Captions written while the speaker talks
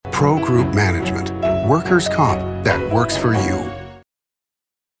Pro Group Management, workers' comp that works for you.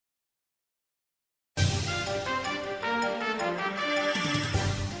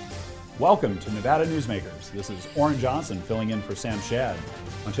 Welcome to Nevada Newsmakers. This is Orrin Johnson filling in for Sam Shad.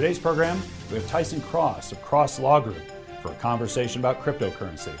 On today's program, we have Tyson Cross of Cross Law Group for a conversation about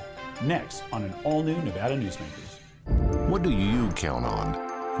cryptocurrency. Next on an all-new Nevada Newsmakers. What do you count on?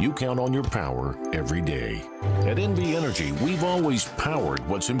 You count on your power every day. At NV Energy, we've always powered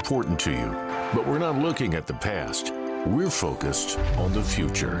what's important to you, but we're not looking at the past. We're focused on the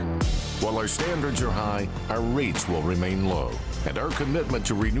future. While our standards are high, our rates will remain low. And our commitment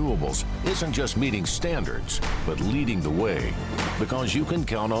to renewables isn't just meeting standards, but leading the way. Because you can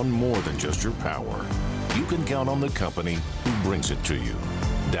count on more than just your power. You can count on the company who brings it to you.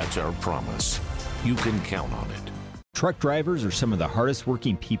 That's our promise. You can count on it. Truck drivers are some of the hardest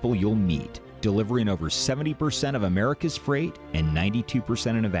working people you'll meet, delivering over 70% of America's freight and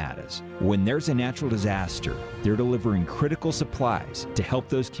 92% of Nevada's. When there's a natural disaster, they're delivering critical supplies to help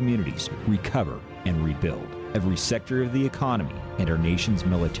those communities recover and rebuild. Every sector of the economy and our nation's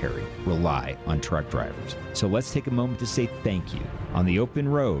military rely on truck drivers. So let's take a moment to say thank you. On the open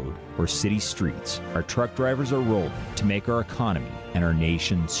road or city streets, our truck drivers are rolling to make our economy and our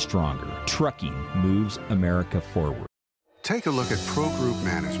nation stronger. Trucking moves America forward. Take a look at Pro Group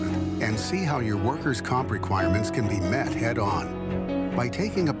Management and see how your workers' comp requirements can be met head-on. By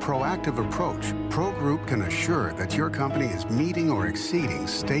taking a proactive approach, Pro Group can assure that your company is meeting or exceeding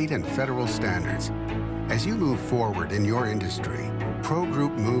state and federal standards. As you move forward in your industry, Pro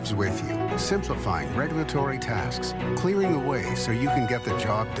Group moves with you, simplifying regulatory tasks, clearing the way so you can get the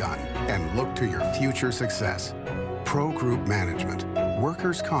job done and look to your future success. Pro Group Management,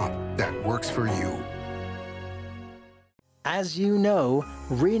 workers' comp that works for you. As you know,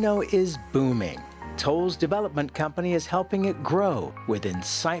 Reno is booming. Toll's development company is helping it grow with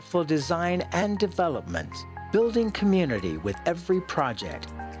insightful design and development, building community with every project,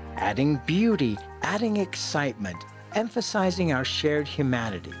 adding beauty, adding excitement, emphasizing our shared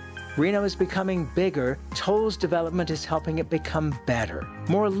humanity. Reno is becoming bigger. Toll's development is helping it become better,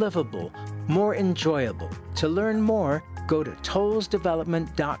 more livable, more enjoyable. To learn more, go to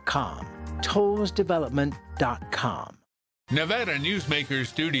tollsdevelopment.com. tollsdevelopment.com. Nevada Newsmakers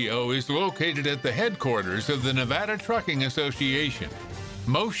Studio is located at the headquarters of the Nevada Trucking Association.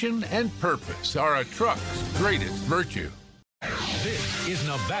 Motion and purpose are a truck's greatest virtue. This is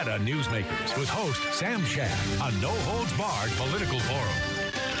Nevada Newsmakers with host Sam Shad, a no-holds-barred political forum.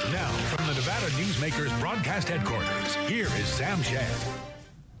 Now, from the Nevada Newsmakers broadcast headquarters, here is Sam Shad.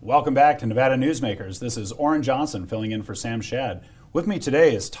 Welcome back to Nevada Newsmakers. This is Orrin Johnson filling in for Sam Shad. With me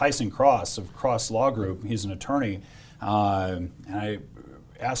today is Tyson Cross of Cross Law Group. He's an attorney. And I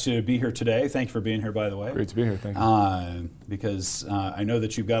asked you to be here today. Thank you for being here, by the way. Great to be here. Thank you. Because I know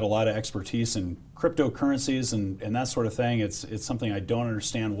that you've got a lot of expertise in cryptocurrencies and that sort of thing. It's something I don't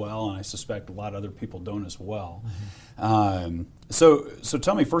understand well, and I suspect a lot of other people don't as well. Mm-hmm. So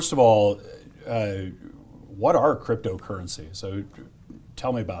tell me, first of all, what are cryptocurrencies? So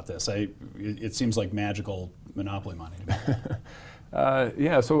tell me about this. It seems like magical monopoly money to me.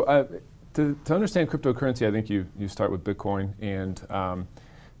 To understand cryptocurrency, I think you start with Bitcoin and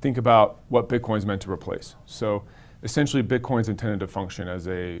think about what Bitcoin is meant to replace. So essentially, Bitcoin is intended to function as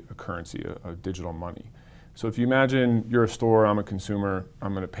a currency, a digital money. So if you imagine you're a store, I'm a consumer,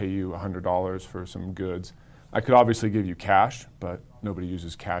 I'm going to pay you $100 for some goods. I could obviously give you cash, but nobody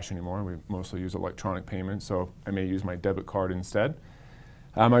uses cash anymore. We mostly use electronic payments, so I may use my debit card instead.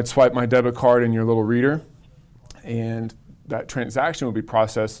 I'd swipe my debit card in your little reader, and that transaction would be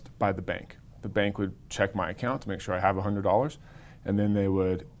processed by the bank. The bank would check my account to make sure I have $100, and then they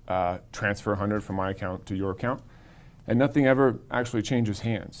would transfer $100 from my account to your account. And nothing ever actually changes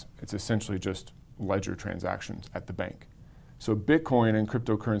hands. It's essentially just ledger transactions at the bank. So Bitcoin and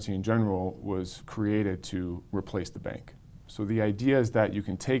cryptocurrency in general was created to replace the bank. So the idea is that you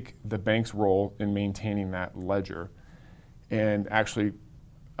can take the bank's role in maintaining that ledger and actually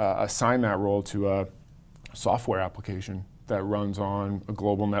assign that role to a software application that runs on a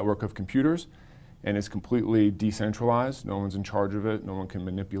global network of computers and is completely decentralized. No one's in charge of it. No one can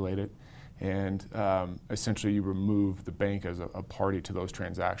manipulate it. And essentially you remove the bank as a party to those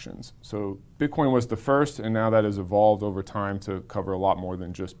transactions. So Bitcoin was the first, and now that has evolved over time to cover a lot more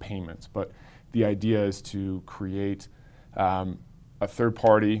than just payments. But the idea is to create a third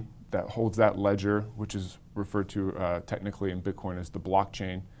party that holds that ledger, which is referred to technically in Bitcoin as the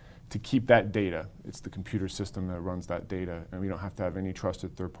blockchain, to keep that data. It's the computer system that runs that data, and we don't have to have any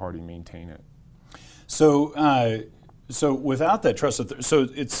trusted third party maintain it. So, so without that trusted, so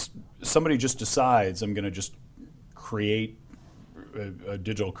it's somebody just decides I'm going to just create a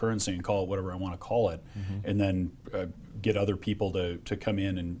digital currency and call it whatever I want to call it, and then get other people to come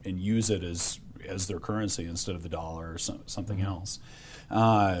in and use it as their currency instead of the dollar or something else.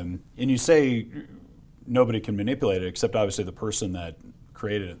 And you say nobody can manipulate it except obviously the person that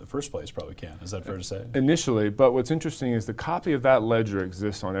created it in the first place probably can. Is that fair to say? Initially, but what's interesting is the copy of that ledger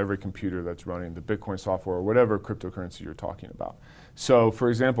exists on every computer that's running the Bitcoin software or whatever cryptocurrency you're talking about. So, for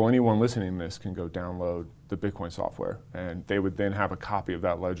example, anyone listening to this can go download the Bitcoin software, and they would then have a copy of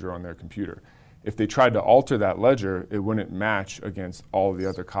that ledger on their computer. If they tried to alter that ledger, it wouldn't match against all of the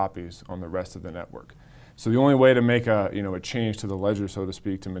other copies on the rest of the network. So the only way to make a change to the ledger, so to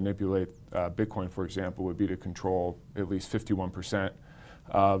speak, to manipulate Bitcoin, for example, would be to control at least 51%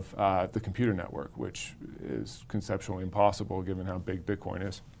 of the computer network, which is conceptually impossible given how big Bitcoin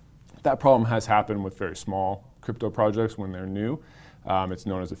is. That problem has happened with very small crypto projects when they're new. It's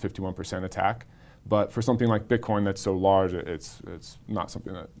known as a 51% attack. But for something like Bitcoin that's so large, it's not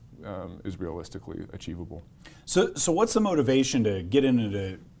something that is realistically achievable. So what's the motivation to get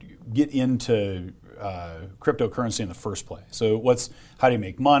into cryptocurrency in the first place? So how do you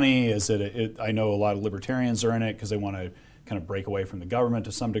make money? Is I know a lot of libertarians are in it because they want to kind of break away from the government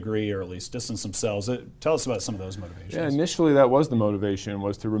to some degree, or at least distance themselves. Tell us about some of those motivations. Yeah, initially that was the motivation,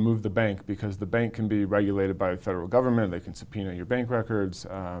 was to remove the bank, because the bank can be regulated by the federal government. They can subpoena your bank records.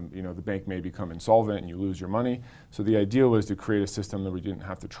 The bank may become insolvent and you lose your money. So the idea was to create a system that we didn't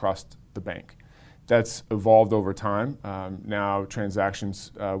have to trust the bank. That's evolved over time. Now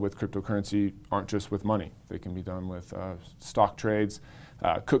transactions with cryptocurrency aren't just with money. They can be done with stock trades.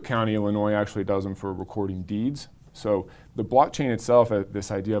 Cook County, Illinois actually does them for recording deeds. So the blockchain itself,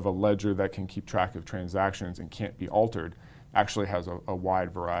 this idea of a ledger that can keep track of transactions and can't be altered, actually has a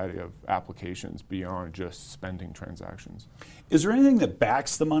wide variety of applications beyond just spending transactions. Is there anything that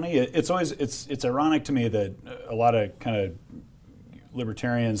backs the money? It's ironic to me that a lot of kind of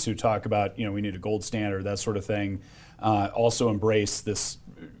libertarians who talk about we need a gold standard, that sort of thing, also embrace this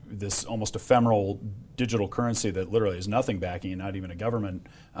almost ephemeral digital currency that literally has nothing backing, not even a government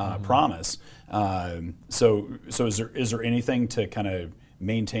promise. So is there anything to kind of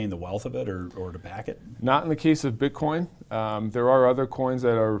maintain the wealth of it or to back it? Not in the case of Bitcoin. There are other coins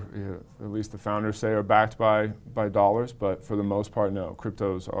that are, at least the founders say, are backed by dollars, but for the most part, no.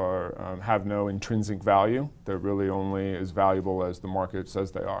 Cryptos have no intrinsic value. They're really only as valuable as the market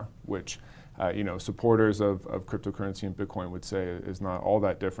says they are, which supporters of cryptocurrency and Bitcoin would say is not all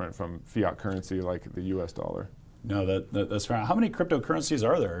that different from fiat currency like the US dollar. No, that's right. How many cryptocurrencies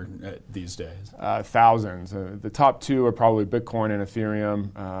are there these days? Thousands. The top two are probably Bitcoin and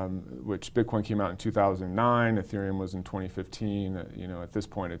Ethereum, which Bitcoin came out in 2009. Ethereum was in 2015. At this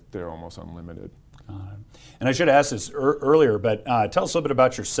point, they're almost unlimited. And I should have asked this earlier, but tell us a little bit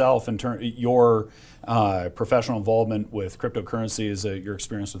about yourself and your professional involvement with cryptocurrencies, your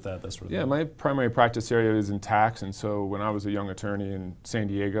experience with that sort of thing. Yeah, my primary practice area is in tax, and so when I was a young attorney in San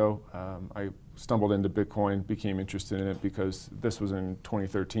Diego, I stumbled into Bitcoin, became interested in it because this was in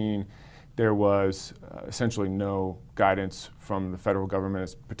 2013. There was essentially no guidance from the federal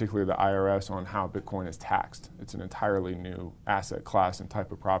government, particularly the IRS, on how Bitcoin is taxed. It's an entirely new asset class and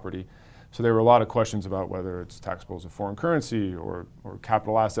type of property. So there were a lot of questions about whether it's taxable as a foreign currency or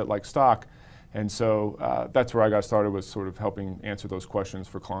capital asset like stock. And so that's where I got started, was sort of helping answer those questions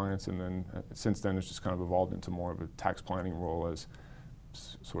for clients. And then since then, it's just kind of evolved into more of a tax planning role as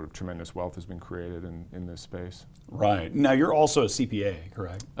sort of tremendous wealth has been created in this space. Right. Now, you're also a CPA,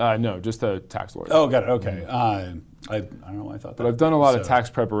 correct? No, just a tax lawyer. Oh, got it. Okay. I don't know why I thought that. But I've done a lot of tax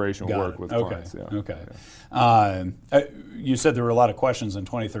preparation work with clients. Yeah. Okay. Yeah. You said there were a lot of questions in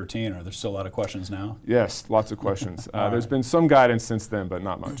 2013. Are there still a lot of questions now? Yes, lots of questions. There's been some guidance since then, but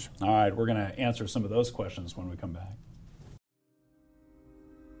not much. All right. We're going to answer some of those questions when we come back.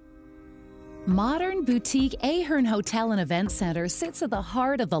 Modern boutique Ahern Hotel and Event Center sits at the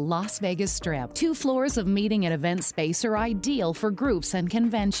heart of the Las Vegas Strip. 2 floors of meeting and event space are ideal for groups and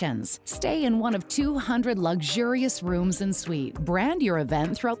conventions. Stay in one of 200 luxurious rooms and suites. Brand your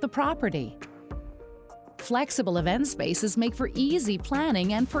event throughout the property. Flexible event spaces make for easy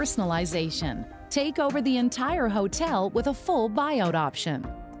planning and personalization. Take over the entire hotel with a full buyout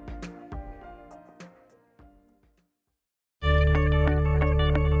option.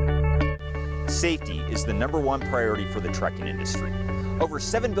 Safety is the #1 priority for the trucking industry. Over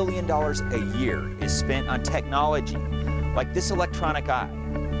 $7 billion a year is spent on technology, like this electronic eye,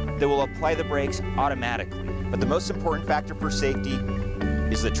 that will apply the brakes automatically. But the most important factor for safety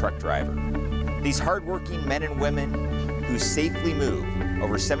is the truck driver. These hardworking men and women who safely move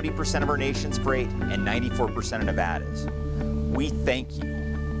over 70% of our nation's freight and 94% of Nevada's. We thank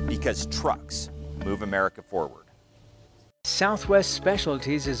you, because trucks move America forward. Southwest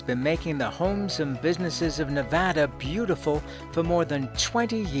Specialties has been making the homes and businesses of Nevada beautiful for more than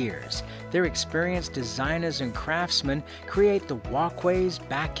 20 years. Their experienced designers and craftsmen create the walkways,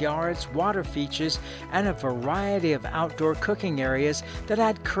 backyards, water features, and a variety of outdoor cooking areas that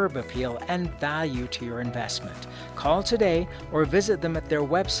add curb appeal and value to your investment. Call today or visit them at their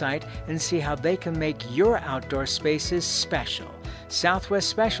website and see how they can make your outdoor spaces special. Southwest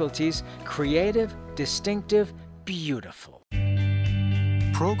Specialties, creative, distinctive, beautiful.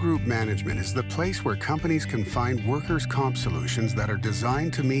 Pro Group Management is the place where companies can find workers' comp solutions that are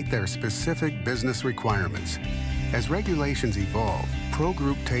designed to meet their specific business requirements. As regulations evolve, Pro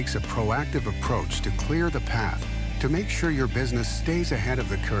Group takes a proactive approach to clear the path to make sure your business stays ahead of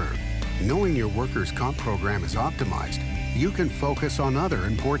the curve. Knowing your workers' comp program is optimized, you can focus on other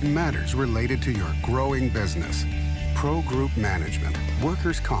important matters related to your growing business. Pro Group Management,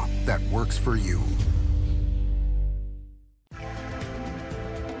 workers' comp that works for you.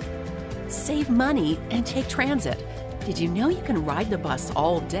 Save money and take transit. Did you know you can ride the bus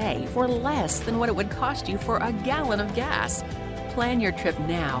all day for less than what it would cost you for a gallon of gas? Plan your trip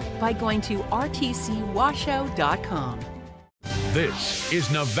now by going to rtcwashoe.com. This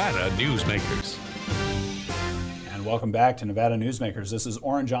is Nevada Newsmakers. And welcome back to Nevada Newsmakers. This is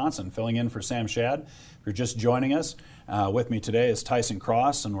Orrin Johnson filling in for Sam Shad. If you're just joining us, with me today is Tyson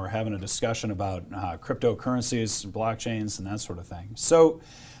Cross, and we're having a discussion about cryptocurrencies, blockchains, and that sort of thing. So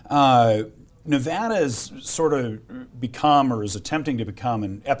Nevada has sort of become, or is attempting to become,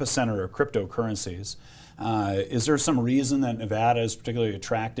 an epicenter of cryptocurrencies. Is there some reason that Nevada is particularly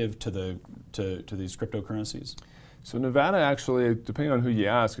attractive to these cryptocurrencies? So Nevada actually, depending on who you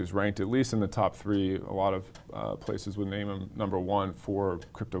ask, is ranked at least in the top 3. A lot of places would name them number 1 for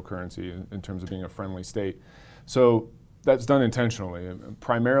cryptocurrency in terms of being a friendly state. So that's done intentionally.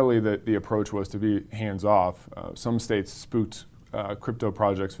 Primarily the approach was to be hands-off. Some states spooked crypto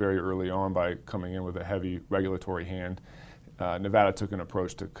projects very early on by coming in with a heavy regulatory hand. Nevada took an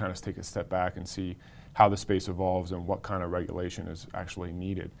approach to kind of take a step back and see how the space evolves and what kind of regulation is actually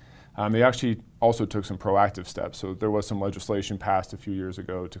needed. They actually also took some proactive steps. So there was some legislation passed a few years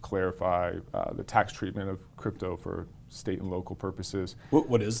ago to clarify the tax treatment of crypto for state and local purposes.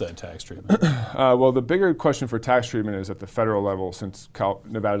 What is that tax treatment? Well, the bigger question for tax treatment is at the federal level, since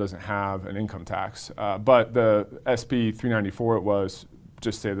Nevada doesn't have an income tax. But the SB 394, it was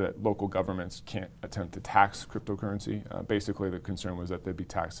just say that local governments can't attempt to tax cryptocurrency. Basically, the concern was that they'd be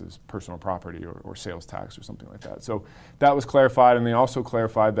taxed as personal property or sales tax or something like that. So that was clarified, and they also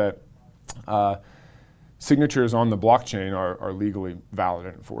clarified that signatures on the blockchain are legally valid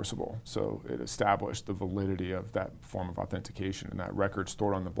and enforceable. So it established the validity of that form of authentication, and that records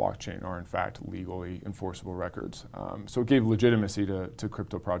stored on the blockchain are in fact legally enforceable records. So it gave legitimacy to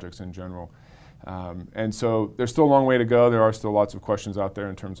crypto projects in general. And so there's still a long way to go. There are still lots of questions out there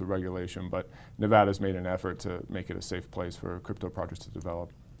in terms of regulation, but Nevada's made an effort to make it a safe place for crypto projects to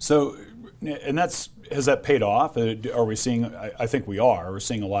develop. So, and has that paid off? Are we seeing, I think we are, we're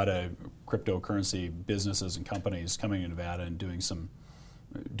seeing a lot of cryptocurrency businesses and companies coming to Nevada and doing some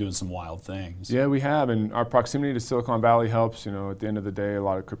wild things. Yeah, we have, and our proximity to Silicon Valley helps. You know, at the end of the day, a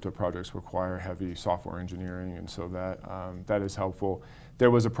lot of crypto projects require heavy software engineering, and so that is helpful. There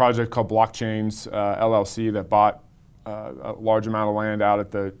was a project called Blockchains LLC that bought a large amount of land out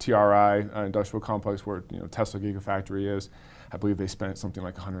at the TRI industrial complex where Tesla Gigafactory is. I believe they spent something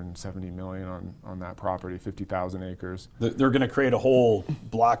like $170 million on that property, 50,000 acres. They're going to create a whole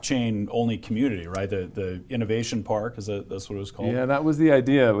blockchain-only community, right? The Innovation Park, that's what it was called? Yeah, that was the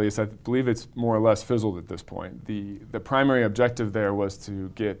idea, at least. I believe it's more or less fizzled at this point. The primary objective there was to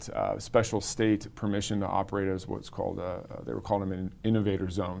get special state permission to operate as what's called, they were calling them innovator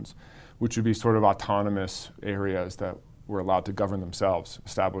zones, which would be sort of autonomous areas that were allowed to govern themselves,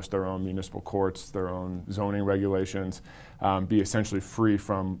 establish their own municipal courts, their own zoning regulations, be essentially free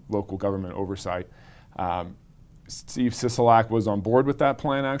from local government oversight. Steve Sisolak was on board with that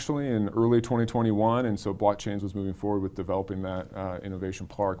plan actually in early 2021, and so Blockchains was moving forward with developing that innovation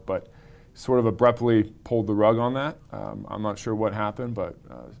park, but sort of abruptly pulled the rug on that. I'm not sure what happened, but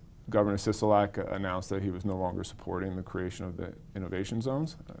Governor Sisolak announced that he was no longer supporting the creation of the innovation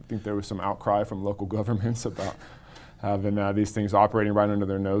zones. I think there was some outcry from local governments about having these things operating right under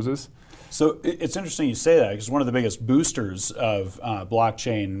their noses. So it's interesting you say that, because one of the biggest boosters of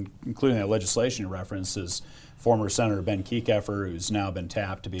blockchain, including that legislation you referenced, is former Senator Ben Kieckeffer, who's now been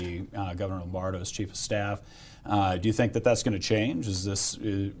tapped to be Governor Lombardo's chief of staff. Do you think that that's going to change?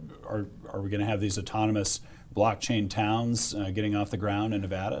 are we going to have these autonomous blockchain towns getting off the ground in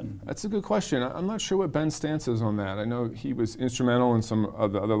Nevada? That's a good question. I'm not sure what Ben's stance is on that. I know he was instrumental in some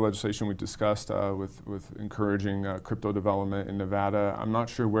of the other legislation we discussed with encouraging crypto development in Nevada. I'm not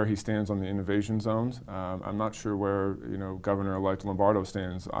sure where he stands on the innovation zones. I'm not sure where Governor-elect Lombardo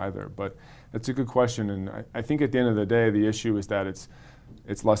stands either. But that's a good question, and I think at the end of the day, the issue is that it's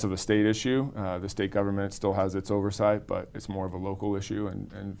less of a state issue. The state government still has its oversight, but it's more of a local issue.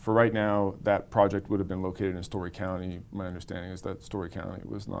 And for right now, that project would have been located in Story County. My understanding is that Story County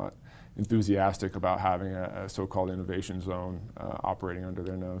was not enthusiastic about having a so-called innovation zone operating under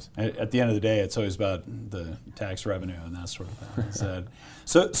their nose. At the end of the day, it's always about the tax revenue and that sort of thing.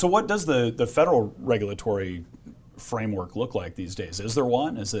 So what does the federal regulatory framework look like these days? Is there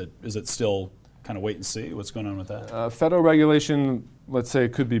one? Is it still kind of wait and see? What's going on with that? Federal regulation, let's say,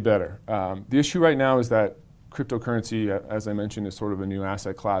 could be better. The issue right now is that cryptocurrency, as I mentioned, is sort of a new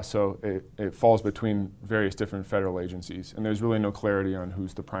asset class, so it falls between various different federal agencies, and there's really no clarity on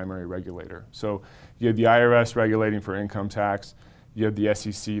who's the primary regulator. So you have the IRS regulating for income tax, you have the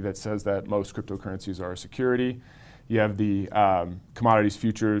SEC that says that most cryptocurrencies are a security, you have the Commodities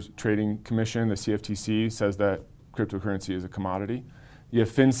Futures Trading Commission, the CFTC, says that cryptocurrency is a commodity. You have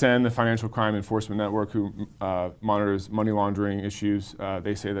FinCEN, the Financial Crime Enforcement Network, who monitors money laundering issues.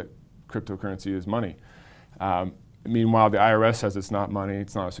 They say that cryptocurrency is money. Meanwhile, the IRS says it's not money,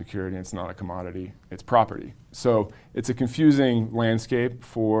 it's not a security, it's not a commodity, it's property. So it's a confusing landscape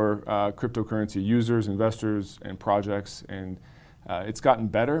for cryptocurrency users, investors, and projects, and it's gotten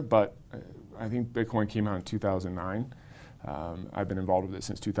better, but I think Bitcoin came out in 2009. I've been involved with it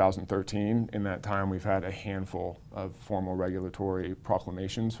since 2013. In that time, we've had a handful of formal regulatory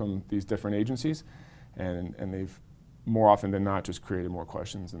proclamations from these different agencies, and they've more often than not just created more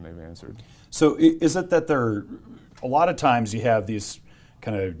questions than they've answered. So is it that a lot of times you have these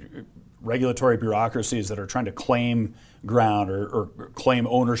kind of regulatory bureaucracies that are trying to claim ground or claim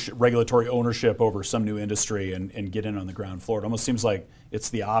ownership, regulatory ownership over some new industry and get in on the ground floor? It almost seems like it's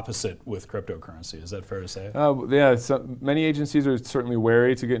the opposite with cryptocurrency. Is that fair to say? Yeah, many agencies are certainly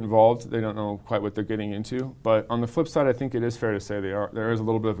wary to get involved. They don't know quite what they're getting into. But on the flip side, I think it is fair to say there is a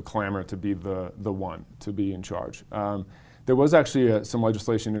little bit of a clamor to be the one, to be in charge. There was actually some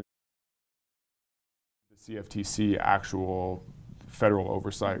legislation in the CFTC actual federal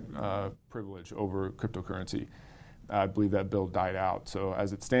oversight privilege over cryptocurrency. I believe that bill died out. So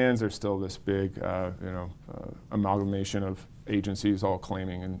as it stands, there's still this big amalgamation of agencies all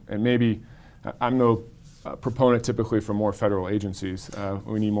claiming. And maybe, I'm no proponent typically for more federal agencies.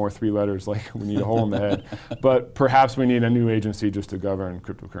 We need more three letters, like we need a hole in the head. But perhaps we need a new agency just to govern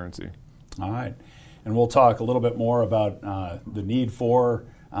cryptocurrency. All right. And we'll talk a little bit more about the need for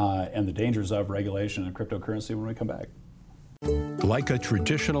and the dangers of regulation in cryptocurrency when we come back. Like a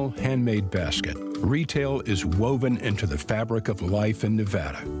traditional handmade basket, retail is woven into the fabric of life in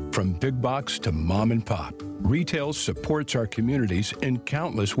Nevada. From big box to mom and pop, retail supports our communities in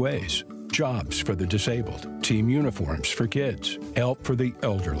countless ways. Jobs for the disabled, team uniforms for kids, help for the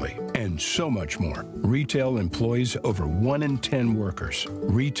elderly, and so much more. Retail employs over 1 in 10 workers.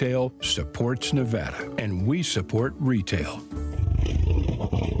 Retail supports Nevada, and we support retail.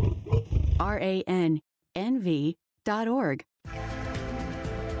 RANNV.org.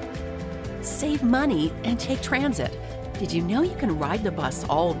 Save money and take transit. Did you know you can ride the bus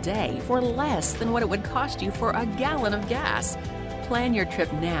all day for less than what it would cost you for a gallon of gas? Plan your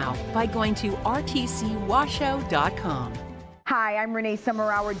trip now by going to rtcwashoe.com. Hi, I'm Renee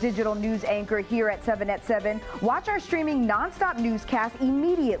Summerauer, digital news anchor here at 7 at 7. Watch our streaming nonstop newscast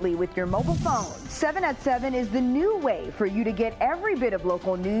immediately with your mobile phone. 7 at 7 is the new way for you to get every bit of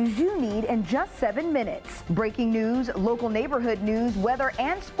local news you need in just 7 minutes. Breaking news, local neighborhood news, weather,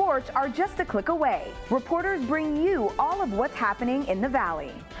 and sports are just a click away. Reporters bring you all of what's happening in the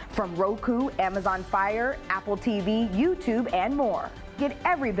Valley. From Roku, Amazon Fire, Apple TV, YouTube, and more. Get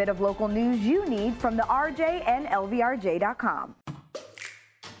every bit of local news you need from the RJ and LVRJ.com.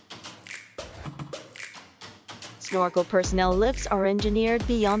 Snorkel personnel lifts are engineered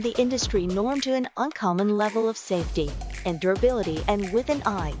beyond the industry norm to an uncommon level of safety and durability, and with an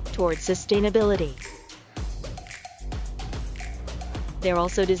eye towards sustainability. They're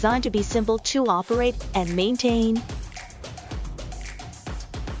also designed to be simple to operate and maintain.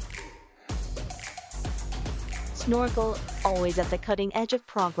 Snorkel, always at the cutting edge of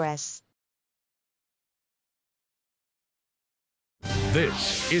progress.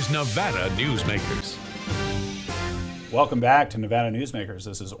 This is Nevada Newsmakers. Welcome back to Nevada Newsmakers.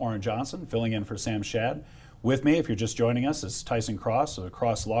 This is Orrin Johnson filling in for Sam Shad. With me, if you're just joining us, is Tyson Cross of the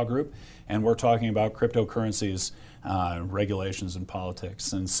Cross Law Group, and we're talking about cryptocurrencies regulations and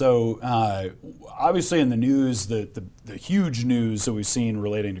politics. And so obviously in the news, the huge news that we've seen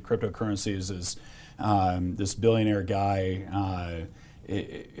relating to cryptocurrencies is this billionaire guy,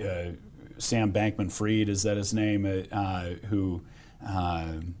 Sam Bankman-Fried, is that his name, who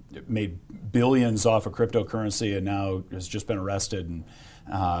made billions off of cryptocurrency and now has just been arrested, and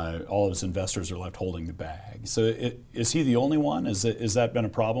all of his investors are left holding the bag. So is he the only one? Is that been a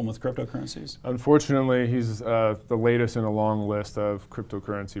problem with cryptocurrencies? Unfortunately, he's the latest in a long list of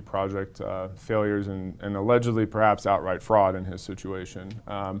cryptocurrency project failures and allegedly perhaps outright fraud in his situation.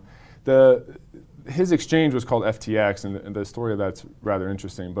 His exchange was called FTX, and the story of that's rather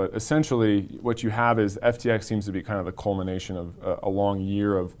interesting. But essentially, what you have is FTX seems to be kind of the culmination of a long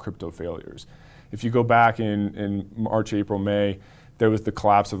year of crypto failures. If you go back in March, April, May, there was the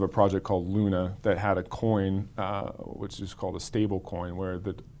collapse of a project called Luna that had a coin, which is called a stable coin, where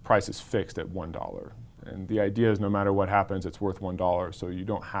the price is fixed at $1. And the idea is no matter what happens, it's worth $1, so you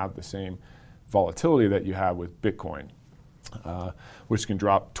don't have the same volatility that you have with Bitcoin. Which can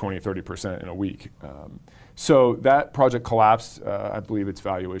drop 20, 30% in a week. So that project collapsed. I believe its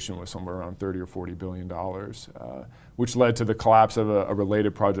valuation was somewhere around $30 or $40 billion, which led to the collapse of a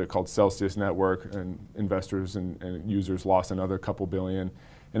related project called Celsius Network, and investors and users lost another couple billion.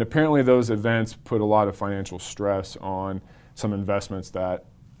 And apparently those events put a lot of financial stress on some investments that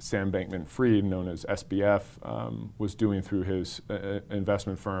Sam Bankman-Fried, known as SBF, was doing through his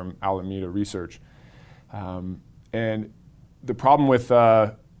investment firm, Alameda Research. And the problem with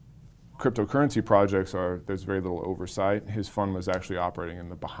cryptocurrency projects are there's very little oversight. His fund was actually operating in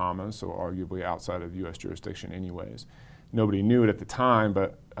the Bahamas, so arguably outside of U.S. jurisdiction anyways. Nobody knew it at the time,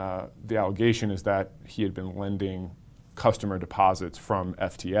 but the allegation is that he had been lending customer deposits from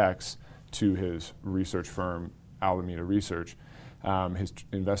FTX to his research firm, Alameda Research, his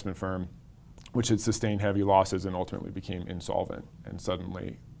investment firm, which had sustained heavy losses and ultimately became insolvent, and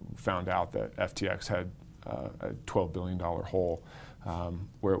suddenly found out that FTX had a $12 billion hole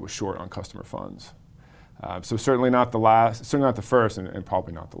where it was short on customer funds. So certainly not the last, certainly not the first, and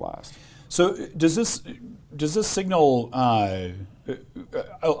probably not the last. So does this signal? A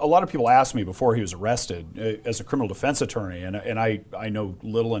lot of people asked me before he was arrested, as a criminal defense attorney, and I know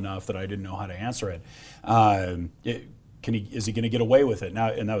little enough that I didn't know how to answer it. Is he going to get away with it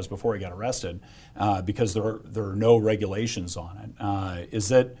now? And that was before he got arrested, because there are no regulations on it. Is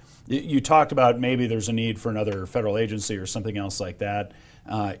that? You talked about maybe there's a need for another federal agency or something else like that.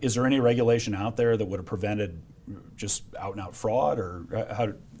 Is there any regulation out there that would have prevented just out-and-out fraud, or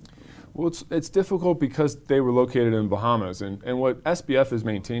how? Well, it's difficult because they were located in Bahamas, and what SBF has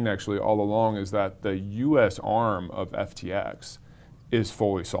maintained actually all along is that the U.S. arm of FTX is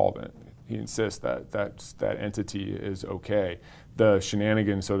fully solvent. He insists that entity is okay. The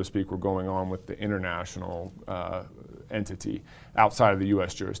shenanigans, so to speak, were going on with the international entity outside of the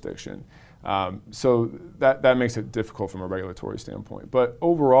U.S. jurisdiction. So that makes it difficult from a regulatory standpoint. But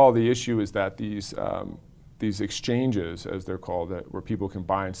overall, the issue is that these exchanges, as they're called, where people can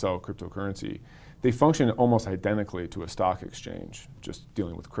buy and sell cryptocurrency, they function almost identically to a stock exchange, just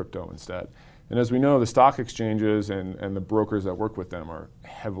dealing with crypto instead. And as we know, the stock exchanges and the brokers that work with them are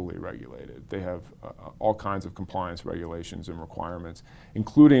heavily regulated. They have all kinds of compliance regulations and requirements,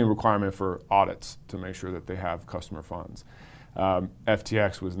 including a requirement for audits to make sure that they have customer funds.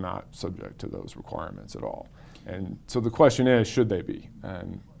 FTX was not subject to those requirements at all. And so the question is, should they be?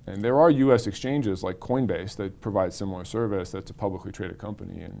 And there are U.S. exchanges like Coinbase that provide similar service that's a publicly traded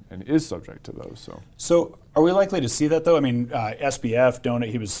company and is subject to those. So are we likely to see that, though? I mean, SBF,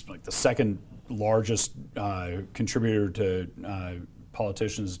 he was like the second largest contributor to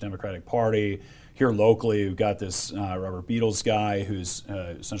politicians' Democratic Party. Here locally, we've got this Robert Beatles guy who's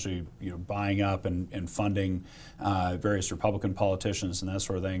essentially buying up and funding various Republican politicians and that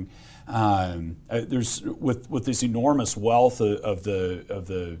sort of thing. There's with this enormous wealth of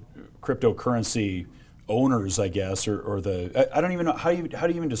the cryptocurrency owners, I guess, or the I don't even know how do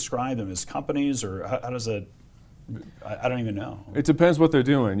you even describe them, as companies, or how does it? I don't even know. It depends what they're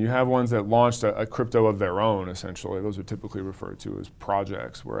doing. You have ones that launched a crypto of their own, essentially. Those are typically referred to as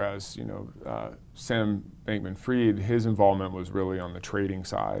projects, whereas Sam Bankman-Fried, his involvement was really on the trading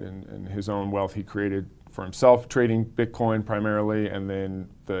side, and his own wealth he created for himself, trading Bitcoin primarily, and then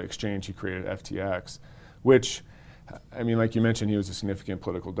the exchange he created, FTX, which, I mean, like you mentioned, he was a significant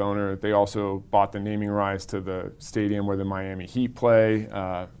political donor. They also bought the naming rights to the stadium where the Miami Heat play.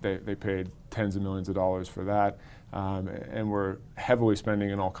 They paid tens of millions of dollars for that. And we're heavily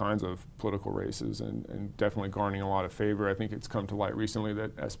spending in all kinds of political races and definitely garnering a lot of favor. I think it's come to light recently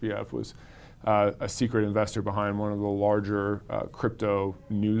that SBF was a secret investor behind one of the larger crypto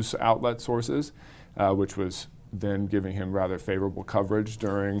news outlet sources, which was then giving him rather favorable coverage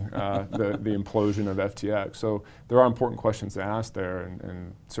during the implosion of FTX. So there are important questions to ask there,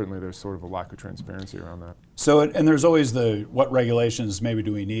 and certainly there's sort of a lack of transparency around that. So, and there's always the what regulations maybe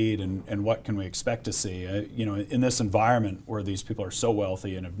do we need, and what can we expect to see? In this environment where these people are so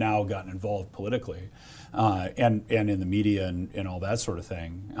wealthy and have now gotten involved politically, and in the media and all that sort of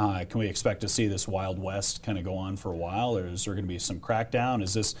thing, can we expect to see this Wild West kind of go on for a while, or is there going to be some crackdown?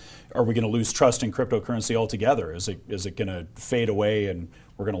 Are we going to lose trust in cryptocurrency altogether? Is it going to fade away and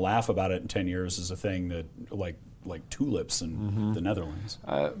we're going to laugh about it in 10 years as a thing that like tulips in the Netherlands?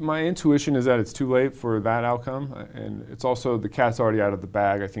 My intuition is that it's too late for that outcome, and it's also the cat's already out of the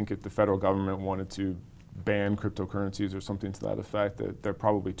bag. I think if the federal government wanted to ban cryptocurrencies or something to that effect, that they're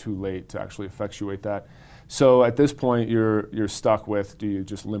probably too late to actually effectuate that. So at this point, you're stuck with, do you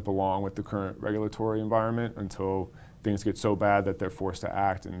just limp along with the current regulatory environment until things get so bad that they're forced to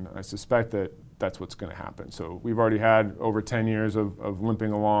act? And I suspect that that's what's going to happen. So we've already had over 10 years of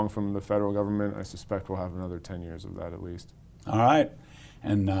limping along from the federal government. I suspect we'll have another 10 years of that at least. All right.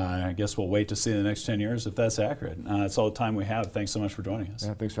 And I guess we'll wait to see the next 10 years if that's accurate. That's all the time we have. Thanks so much for joining us.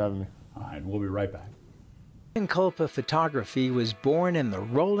 Yeah, thanks for having me. All right, we'll be right back. Brian Kulpa Photography was born in the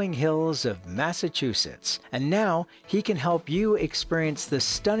rolling hills of Massachusetts, and now he can help you experience the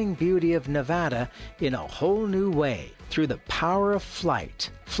stunning beauty of Nevada in a whole new way through the power of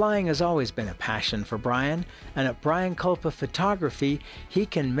flight. Flying has always been a passion for Brian, and at Brian Kulpa Photography, he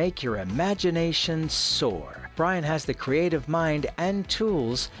can make your imagination soar. Brian has the creative mind and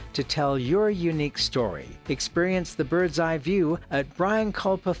tools to tell your unique story. Experience the bird's eye view at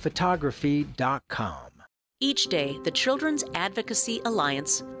briankulpaphotography.com. Each day, the Children's Advocacy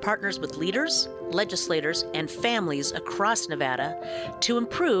Alliance partners with leaders, legislators, and families across Nevada to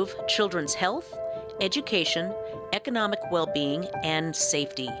improve children's health, education, economic well-being, and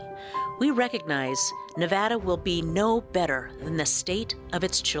safety. We recognize Nevada will be no better than the state of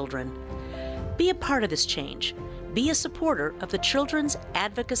its children. Be a part of this change. Be a supporter of the Children's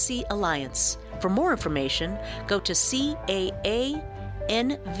Advocacy Alliance. For more information, go to caanv.org.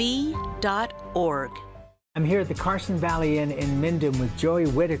 I'm here at the Carson Valley Inn in Minden with Joey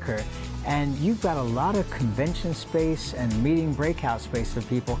Whitaker, and you've got a lot of convention space and meeting breakout space for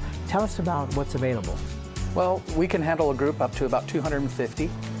people. Tell us about what's available. Well, we can handle a group up to about 250,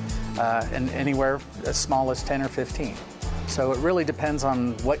 and anywhere as small as 10 or 15. So it really depends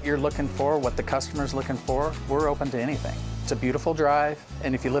on what you're looking for, what the customer's looking for. We're open to anything. It's a beautiful drive,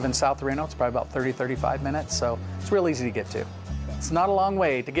 and if you live in South Reno, it's probably about 30-35 minutes, so it's real easy to get to. It's not a long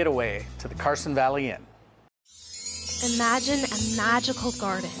way to get away to the Carson Valley Inn. Imagine a magical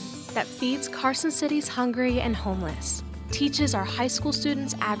garden that feeds Carson City's hungry and homeless, teaches our high school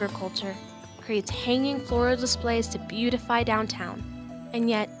students agriculture, creates hanging floral displays to beautify downtown, and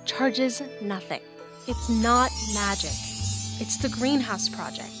yet charges nothing. It's not magic. It's the Greenhouse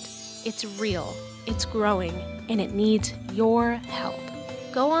Project. It's real, it's growing, and it needs your help.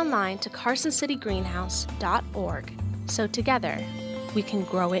 Go online to carsоncitygreenhouse.org so together we can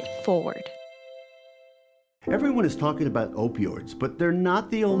grow it forward. Everyone is talking about opioids, but they're not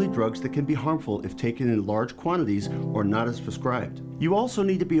the only drugs that can be harmful if taken in large quantities or not as prescribed. You also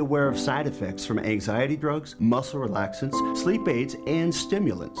need to be aware of side effects from anxiety drugs, muscle relaxants, sleep aids, and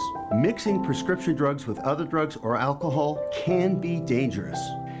stimulants. Mixing prescription drugs with other drugs or alcohol can be dangerous.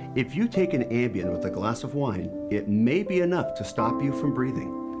 If you take an Ambien with a glass of wine, it may be enough to stop you from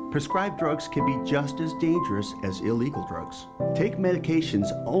breathing. Prescribed drugs can be just as dangerous as illegal drugs. Take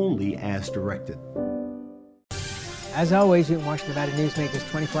medications only as directed. As always, you can watch Nevada Newsmakers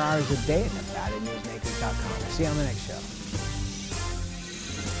 24 hours a day at NevadaNewsmakers.com. See you on the next show.